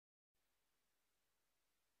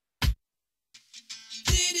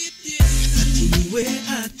I'm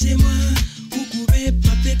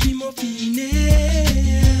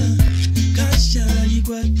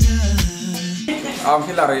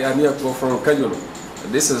Hilary. I'm here from Kajelo.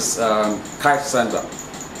 This is KYTE Center,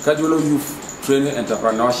 Kajelo Youth Training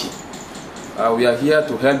Entrepreneurship. We are here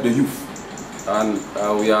to help the youth, and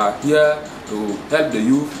we are here to help the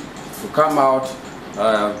youth to come out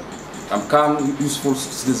and become useful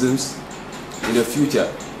citizens in the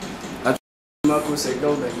future.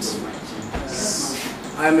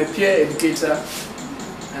 I'm a peer educator,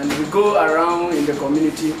 and we go around in the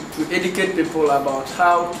community to educate people about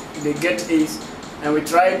how they get AIDS, and we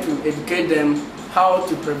try to educate them how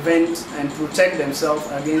to prevent and protect themselves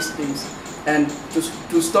against AIDS, and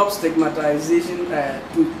to stop stigmatization,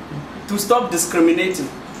 to stop discriminating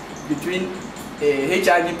between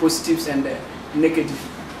HIV positives and negative,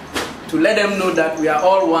 to let them know that we are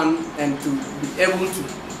all one and to be able to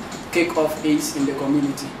kick off AIDS in the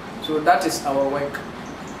community. So that is our work.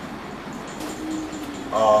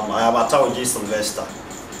 I am Ataoji Sylvester,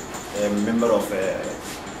 a member of the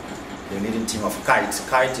leading team of KYTE.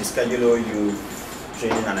 KYTE is Kajelo Youth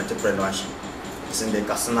Training and Entrepreneurship. It's in the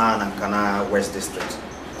Kasana and Ankana West District,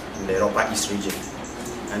 in the Europa East region.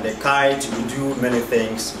 And the KYTE, we do many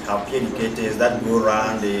things. We have peer educators that go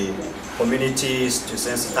around the communities to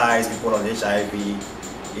sensitize people on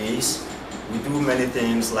HIV/AIDS. We do many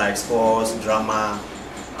things like sports, drama,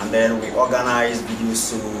 and then we organize video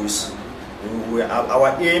shows.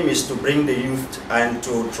 Our aim is to bring the youth and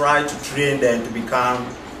to try to train them to become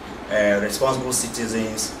responsible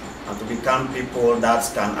citizens and to become people that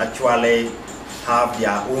can actually have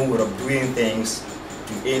their own way of doing things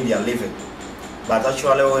to earn their living. But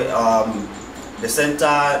actually, the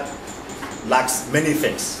center lacks many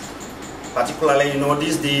things. Particularly,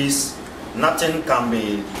 these days, nothing can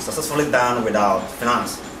be successfully done without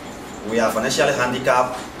finance. We are financially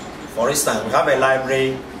handicapped. For instance, we have a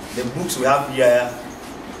library. The books we have here,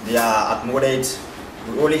 they are outmoded.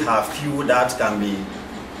 We only have few that can be,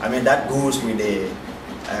 that goes with the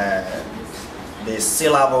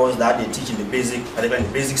syllables that they teach in the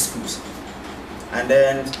basic schools. And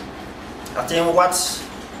then I think what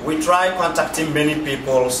we try contacting many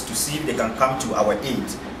people to see if they can come to our aid,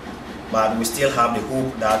 but we still have the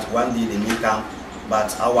hope that one day they may come.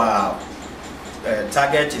 But our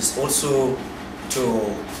target is also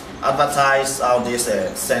to advertise out this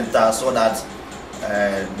center so that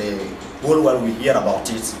the whole world will hear about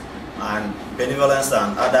it, and benevolence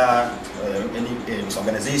and other any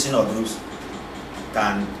organization or groups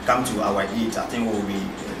can come to our aid. I think we'll be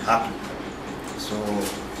happy. So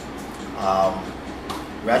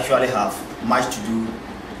we actually have much to do.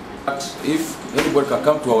 If anybody can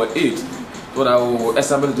come to our aid, so that we will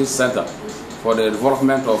establish this center for the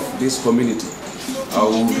development of this community, I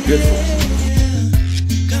will be grateful.